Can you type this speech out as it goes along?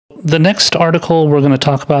the next article we're going to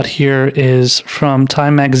talk about here is from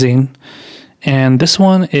Time Magazine, and this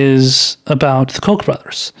one is about the Koch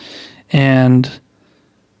brothers. And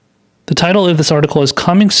the title of this article is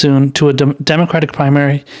 "Coming Soon to a Democratic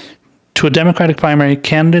Primary."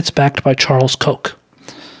 Candidates backed by Charles Koch.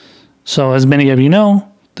 So, as many of you know,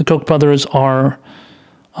 the Koch brothers are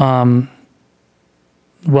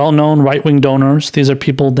well-known right-wing donors. These are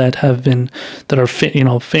people that are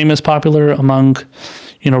famous, popular among,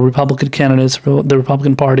 Republican candidates, the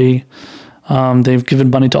Republican Party. They've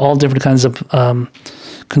given money to all different kinds of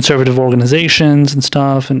conservative organizations and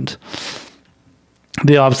stuff, and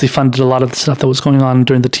they obviously funded a lot of the stuff that was going on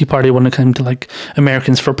during the Tea Party when it came to like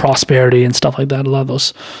Americans for Prosperity and stuff like that. A lot of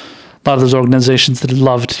those organizations that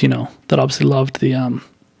loved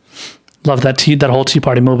that whole Tea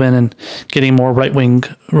Party movement and getting more right wing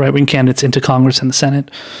candidates into Congress and the Senate.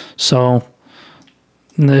 So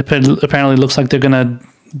it apparently looks like they're going to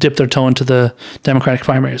dip their toe into the Democratic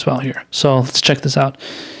primary as well here. So let's check this out.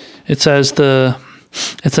 It says the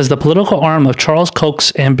political arm of Charles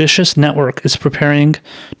Koch's ambitious network is preparing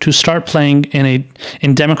to start playing in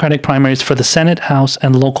Democratic primaries for the Senate, House,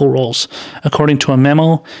 and local roles, according to a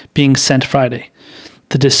memo being sent Friday.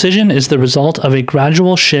 The decision is the result of a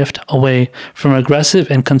gradual shift away from aggressive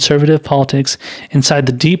and conservative politics inside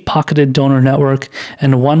the deep-pocketed donor network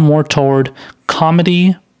and one more toward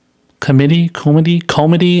comedy,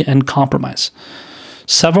 and compromise.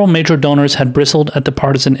 Several major donors had bristled at the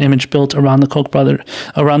partisan image built around the Koch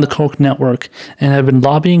network, and have been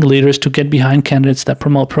lobbying leaders to get behind candidates that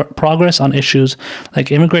promote progress on issues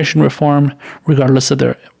like immigration reform, regardless of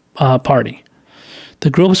their party. The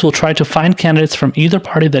groups will try to find candidates from either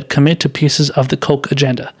party that commit to pieces of the Koch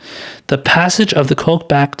agenda. The passage of the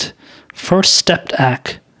Koch-backed First Step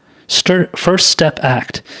Act,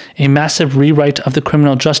 a massive rewrite of the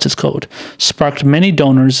Criminal Justice Code, sparked many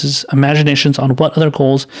donors' imaginations on what other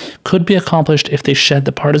goals could be accomplished if they shed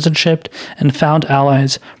the partisanship and found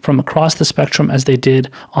allies from across the spectrum as they did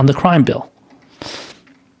on the crime bill.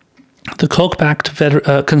 The Koch-backed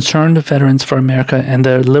Concerned Veterans for America and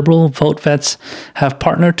the liberal Vote Vets have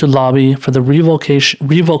partnered to lobby for the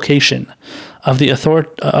revocation of the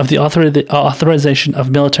authorization of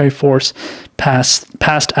military force passed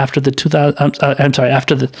after the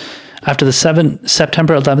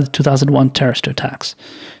September 11th, 2001 terrorist attacks.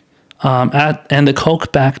 And the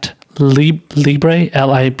Koch-backed Libre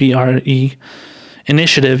 (LIBRE)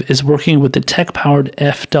 initiative is working with the tech-powered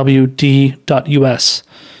FWD.US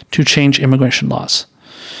to change immigration laws.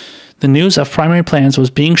 The news of primary plans was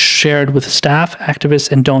being shared with staff,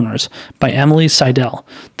 activists, and donors by Emily Seidel,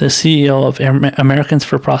 the CEO of Americans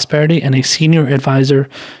for Prosperity and a senior advisor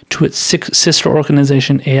to its sister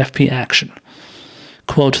organization, AFP Action.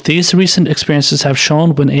 Quote, "These recent experiences have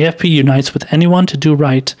shown when AFP unites with anyone to do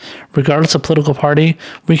right, regardless of political party,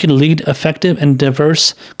 we can lead effective and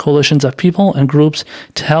diverse coalitions of people and groups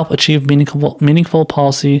to help achieve meaningful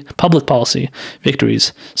public policy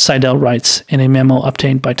victories," Seidel writes in a memo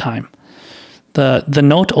obtained by Time. The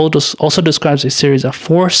note also describes a series of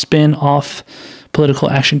 4 spin-off political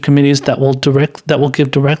action committees that will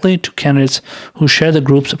give directly to candidates who share the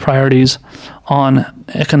group's priorities on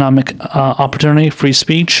economic opportunity, free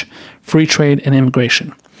speech, free trade, and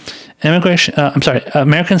immigration.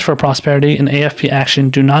 Americans for Prosperity and AFP Action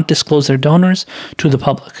do not disclose their donors to the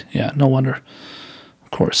public. Yeah, no wonder.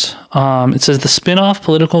 Of course. It says the spin-off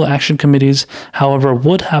political action committees, however,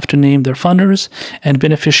 would have to name their funders and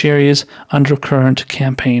beneficiaries under current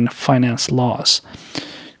campaign finance laws.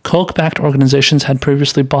 Koch-backed organizations had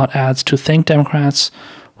previously bought ads to thank Democrats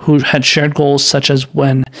who had shared goals such as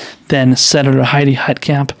when then-Senator Heidi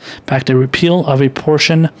Heitkamp backed a repeal of a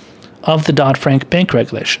portion of the Dodd-Frank bank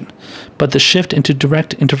regulation. But the shift into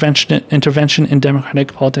direct intervention in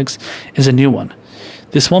Democratic politics is a new one.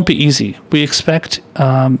 This won't be easy. We expect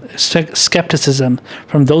skepticism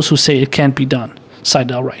from those who say it can't be done,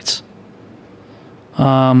 Seidel writes.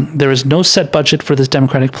 There is no set budget for this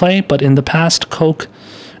Democratic play, but in the past, Koch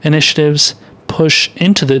initiatives push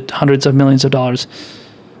into the hundreds of millions of dollars.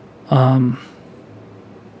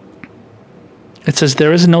 It says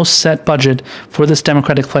there is no set budget for this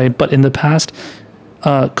Democratic play, but in the past,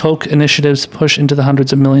 Koch initiatives push into the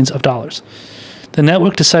hundreds of millions of dollars. The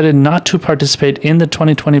network decided not to participate in the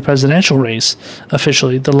 2020 presidential race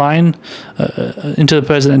officially. The line into the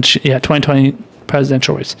 2020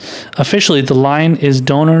 presidential race. Officially, the line is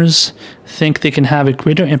donors think they can have a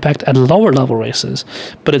greater impact at lower level races,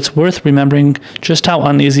 but it's worth remembering just how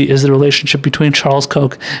uneasy is the relationship between Charles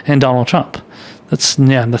Koch and Donald Trump. That's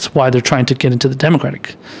why they're trying to get into the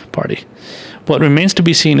Democratic Party. What remains to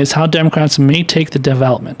be seen is how Democrats may take the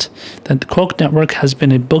development that the Koch network has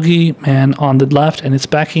been a boogeyman on the left, and its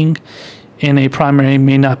backing in a primary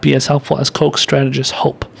may not be as helpful as Koch strategists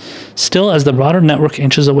hope. Still, as the broader network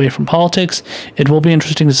inches away from politics, it will be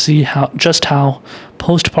interesting to see how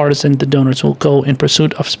post-partisan the donors will go in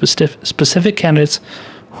pursuit of specific candidates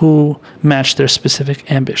who match their specific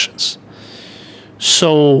ambitions.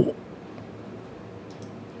 So,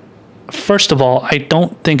 first of all, I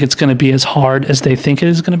don't think it's going to be as hard as they think it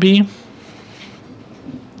is going to be.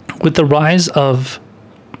 With the rise of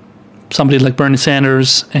somebody like Bernie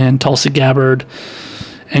Sanders and Tulsi Gabbard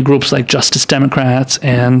and groups like Justice Democrats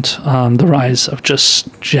and the rise of just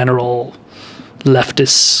general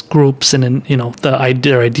leftist groups and their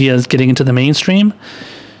ideas getting into the mainstream,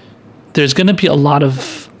 there's going to be a lot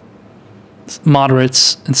of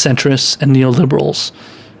moderates and centrists and neoliberals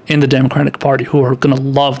in the Democratic Party who are going to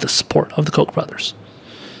love the support of the Koch brothers.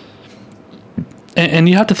 And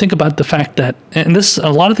you have to think about the fact that, and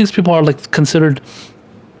a lot of these people are like considered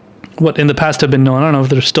what in the past have been known, I don't know if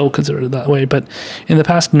they're still considered that way, but in the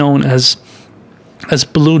past known as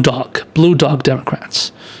blue dog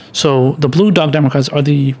Democrats. So the blue dog Democrats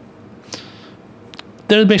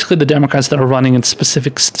they're basically the Democrats that are running in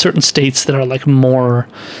certain states that are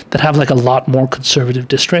that have like a lot more conservative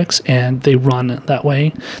districts, and they run that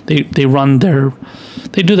way. They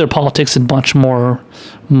do their politics in much more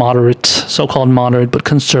moderate, so-called moderate but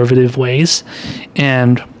conservative ways,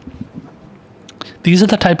 and these are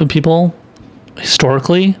the type of people,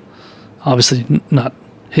 historically, obviously not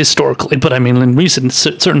historically, but I mean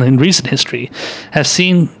certainly in recent history, have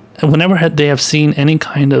seen, whenever they have seen any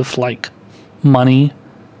kind of like money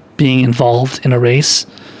being involved in a race,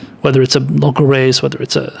 whether it's a local race, whether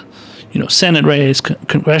it's a Senate race,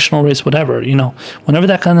 congressional race, whatever, whenever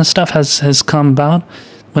that kind of stuff has come about,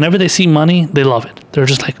 whenever they see money, they love it. They're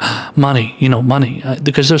just like, money, money.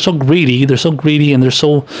 Because they're so greedy, and they're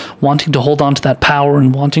so wanting to hold on to that power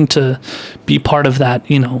and wanting to be part of that,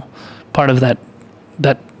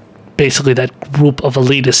 that basically that group of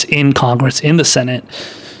elitists in Congress, in the Senate.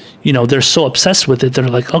 They're so obsessed with it. They're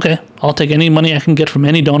like, okay, I'll take any money I can get from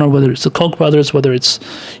any donor, whether it's the Koch brothers, whether it's,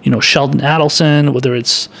 Sheldon Adelson, whether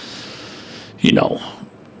it's,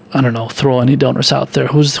 I don't know, throw any donors out there.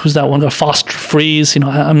 Who's that one guy? Foster Freeze.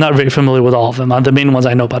 I'm not very familiar with all of them. The main ones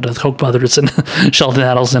I know about are the Koch brothers and Sheldon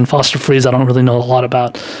Adelson. Foster Freeze I don't really know a lot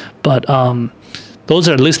about. But those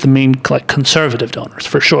are at least the main conservative donors,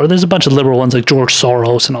 for sure. There's a bunch of liberal ones like George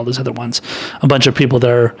Soros and all those other ones. A bunch of people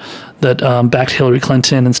there that backed Hillary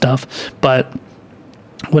Clinton and stuff. But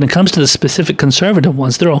when it comes to the specific conservative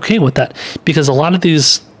ones, they're okay with that, because a lot of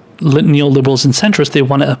these neoliberals and centrists, they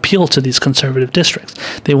want to appeal to these conservative districts.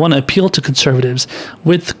 They want to appeal to conservatives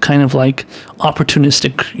with kind of like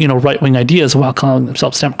opportunistic, right-wing ideas while calling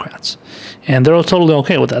themselves Democrats. And they're totally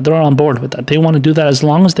okay with that. They're on board with that. They want to do that as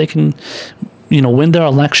long as they can, win their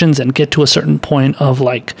elections and get to a certain point of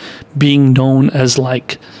like being known as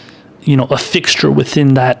like, a fixture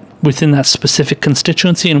within that specific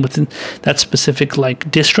constituency and within that specific like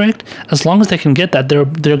district. As long as they can get that, they're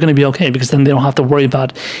going to be okay, because then they don't have to worry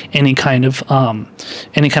about any kind of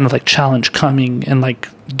like challenge coming and like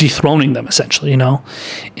dethroning them, essentially,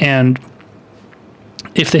 And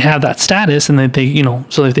if they have that status, and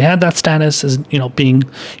so if they had that status as being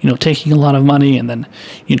taking a lot of money, and then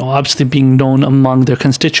obviously being known among their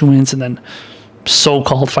constituents, and then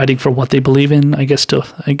so-called fighting for what they believe in, I guess they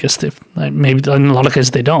maybe in a lot of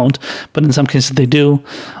cases they don't, but in some cases they do.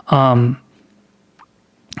 As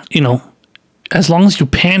long as you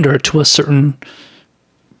pander to a certain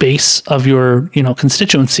base of your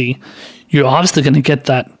constituency, you're obviously going to get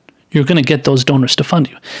that. You're going to get those donors to fund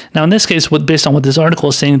you. Now, in this case, based on what this article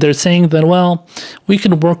is saying, they're saying that, well, we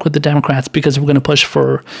can work with the Democrats because we're going to push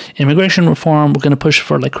for immigration reform. We're going to push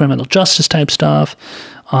for like criminal justice type stuff.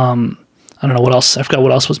 I don't know what else. I forgot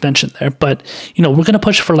what else was mentioned there. But, we're going to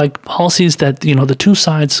push for like policies that, the two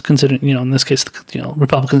sides consider, in this case,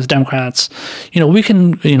 Republicans, Democrats, we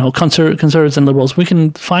can, conservatives and liberals, we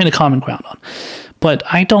can find a common ground on. But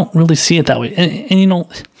I don't really see it that way. And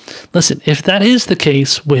listen, if that is the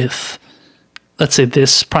case with, let's say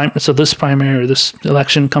this primary or this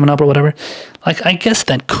election coming up or whatever, like I guess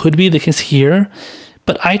that could be the case here.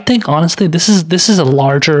 But I think honestly, this is a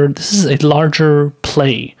larger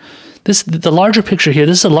play. The larger picture here,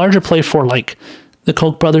 this is a larger play for like the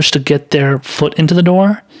Koch brothers to get their foot into the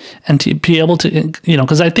door and to be able to,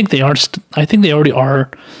 because I think they already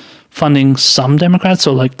are funding some Democrats.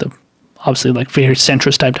 So like obviously like very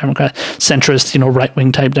centrist type Democrats,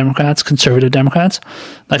 right-wing type Democrats, conservative Democrats,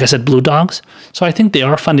 like I said, blue dogs. So I think they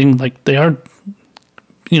are funding, like they are,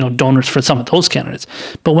 donors for some of those candidates.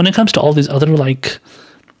 But when it comes to all these other like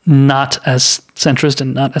not as centrist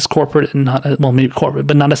and not as corporate and not as, well, maybe corporate,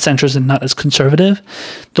 but not as centrist and not as conservative,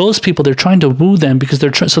 those people, they're trying to woo them because they're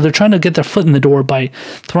trying to get their foot in the door by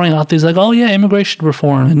throwing out these like, oh yeah, immigration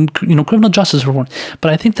reform and criminal justice reform.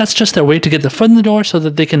 But I think that's just their way to get the foot in the door so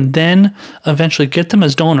that they can then eventually get them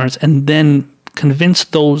as donors and then convince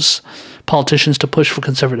those politicians to push for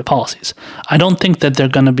conservative policies. I don't think that they're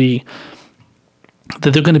going to be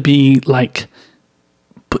like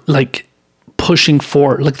pushing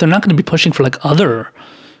for, like, they're not going to be pushing for like other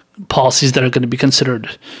policies that are going to be considered.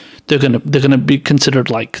 They're going to be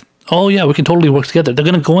considered like, oh yeah, we can totally work together. They're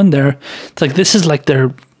going to go in there. It's like this is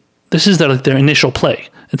their initial play.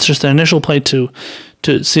 It's just their initial play to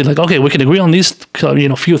see like, okay, we can agree on these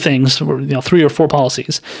few things, 3 or 4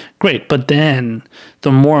 policies, great. But then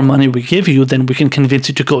the more money we give you, then we can convince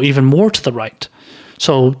you to go even more to the right.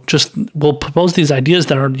 So just we'll propose these ideas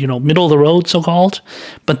that are middle of the road, so called,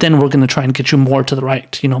 but then we're going to try and get you more to the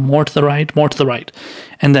right, more to the right, more to the right,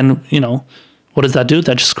 and then what does that do?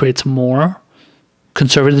 That just creates more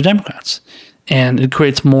conservative Democrats, and it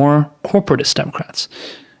creates more corporatist Democrats,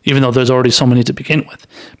 even though there's already so many to begin with.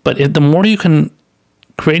 But the more you can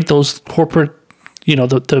create those corporate,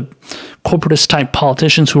 the corporatist type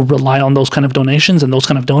politicians who rely on those kind of donations and those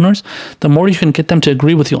kind of donors, the more you can get them to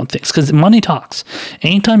agree with you on things, because money talks.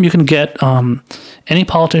 Anytime you can get any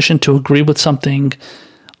politician to agree with something,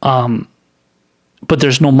 but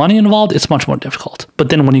there's no money involved, it's much more difficult. But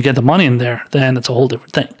then when you get the money in there, then it's a whole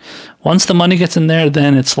different thing. Once the money gets in there,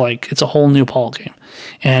 then it's like it's a whole new ball game,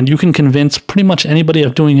 and you can convince pretty much anybody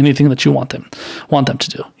of doing anything that you want them to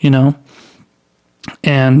do.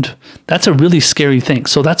 And that's a really scary thing.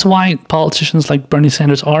 So that's why politicians like Bernie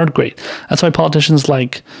Sanders are great. That's why politicians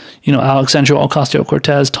like, Alexandria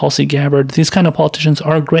Ocasio-Cortez, Tulsi Gabbard, these kind of politicians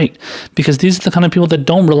are great, because these are the kind of people that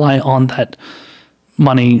don't rely on that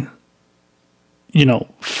money,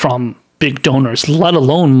 from big donors, let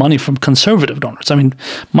alone money from conservative donors. I mean,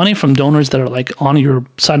 money from donors that are like on your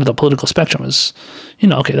side of the political spectrum is,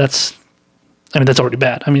 okay, that's already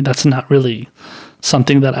bad. I mean, that's not really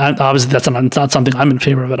something that obviously that's not something I'm in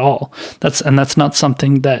favor of at all. That's not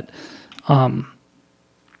something that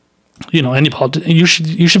any you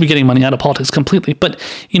should be getting money out of politics completely. But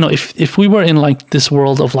if we were in like this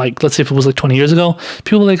world of like, let's say if it was like 20 years ago,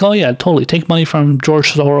 people were like, oh yeah, totally, take money from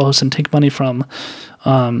George Soros and take money from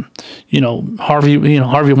Harvey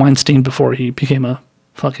Weinstein before he became a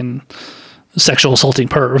fucking sexual assaulting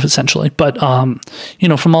perv, essentially. But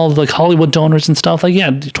from all the like Hollywood donors and stuff, like, yeah,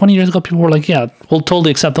 20 years ago people were like, yeah, we'll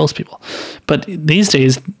totally accept those people. But these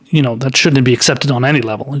days, that shouldn't be accepted on any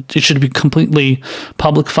level. It should be completely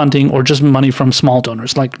public funding or just money from small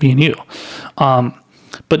donors like me and you.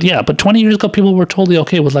 But 20 years ago people were totally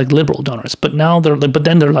okay with like liberal donors. But now they're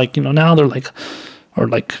like, now they're like, or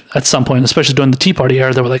like at some point, especially during the Tea Party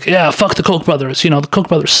era, they were like, yeah, fuck the Koch brothers. The Koch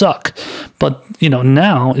brothers suck. But,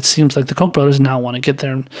 now it seems like the Koch brothers now want to get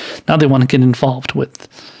there. Now they want to get involved with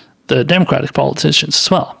the Democratic politicians as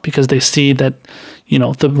well, because they see that,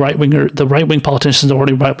 the right wing politicians are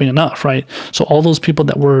already right wing enough, right? So all those people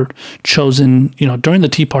that were chosen, during the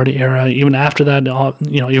Tea Party era, even after that,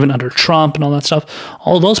 even under Trump and all that stuff,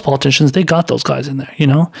 all those politicians, they got those guys in there,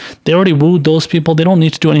 they already wooed those people. They don't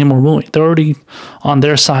need to do any more wooing. They're already on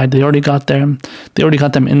their side. They already got them. They already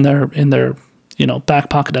got them in their back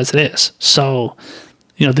pocket as it is. So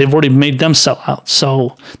they've already made them sell out.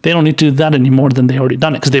 So they don't need to do that any more than they already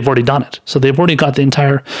done it, because they've already done it. So they've already got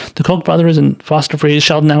the Koch brothers and Foster Fried,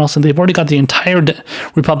 Sheldon Adelson, they've already got the entire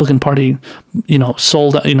Republican Party,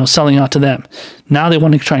 sold, selling out to them. Now they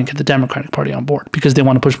want to try and get the Democratic Party on board, because they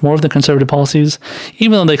want to push more of the conservative policies,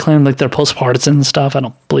 even though they claim like they're post-partisan and stuff. I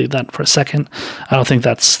don't believe that for a second. I don't think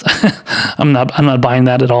that's, I'm not buying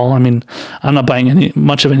that at all. I mean, I'm not buying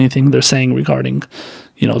much of anything they're saying regarding,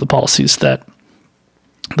 the policies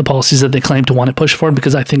that they claim to want to push for,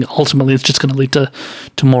 because I think ultimately it's just going to lead to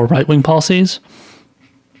more right-wing policies.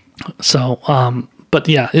 So, but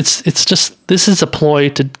yeah, it's just, this is a ploy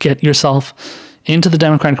to get yourself into the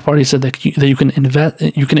Democratic Party so that you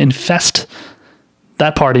can infest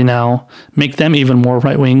that party now, make them even more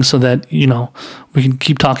right-wing, so that, we can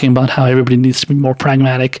keep talking about how everybody needs to be more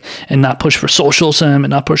pragmatic and not push for socialism and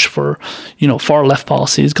not push for, far left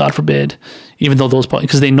policies, God forbid, even though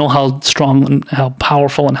because they know how strong and how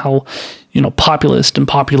powerful and how, populist and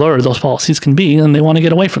popular those policies can be, and they want to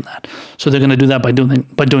get away from that. So they're going to do that by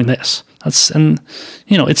doing this.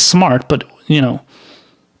 It's smart, but,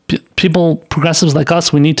 people, progressives like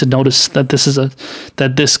us, we need to notice that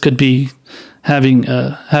this could be having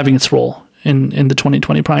its role in the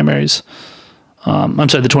 2020 primaries. I'm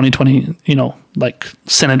sorry, the 2020, like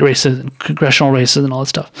Senate races and congressional races and all that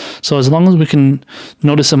stuff. So as long as we can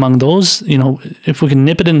notice among those, if we can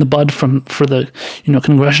nip it in the bud for the,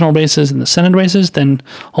 congressional races and the Senate races, then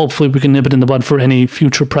hopefully we can nip it in the bud for any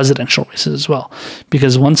future presidential races as well.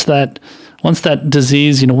 Because once that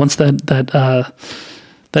disease, once that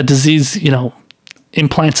disease,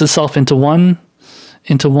 implants itself into one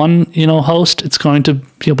host, it's going to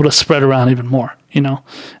be able to spread around even more,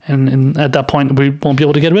 and at that point we won't be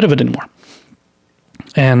able to get rid of it anymore.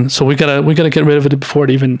 And so we gotta get rid of it before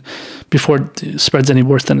it spreads any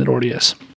worse than it already is.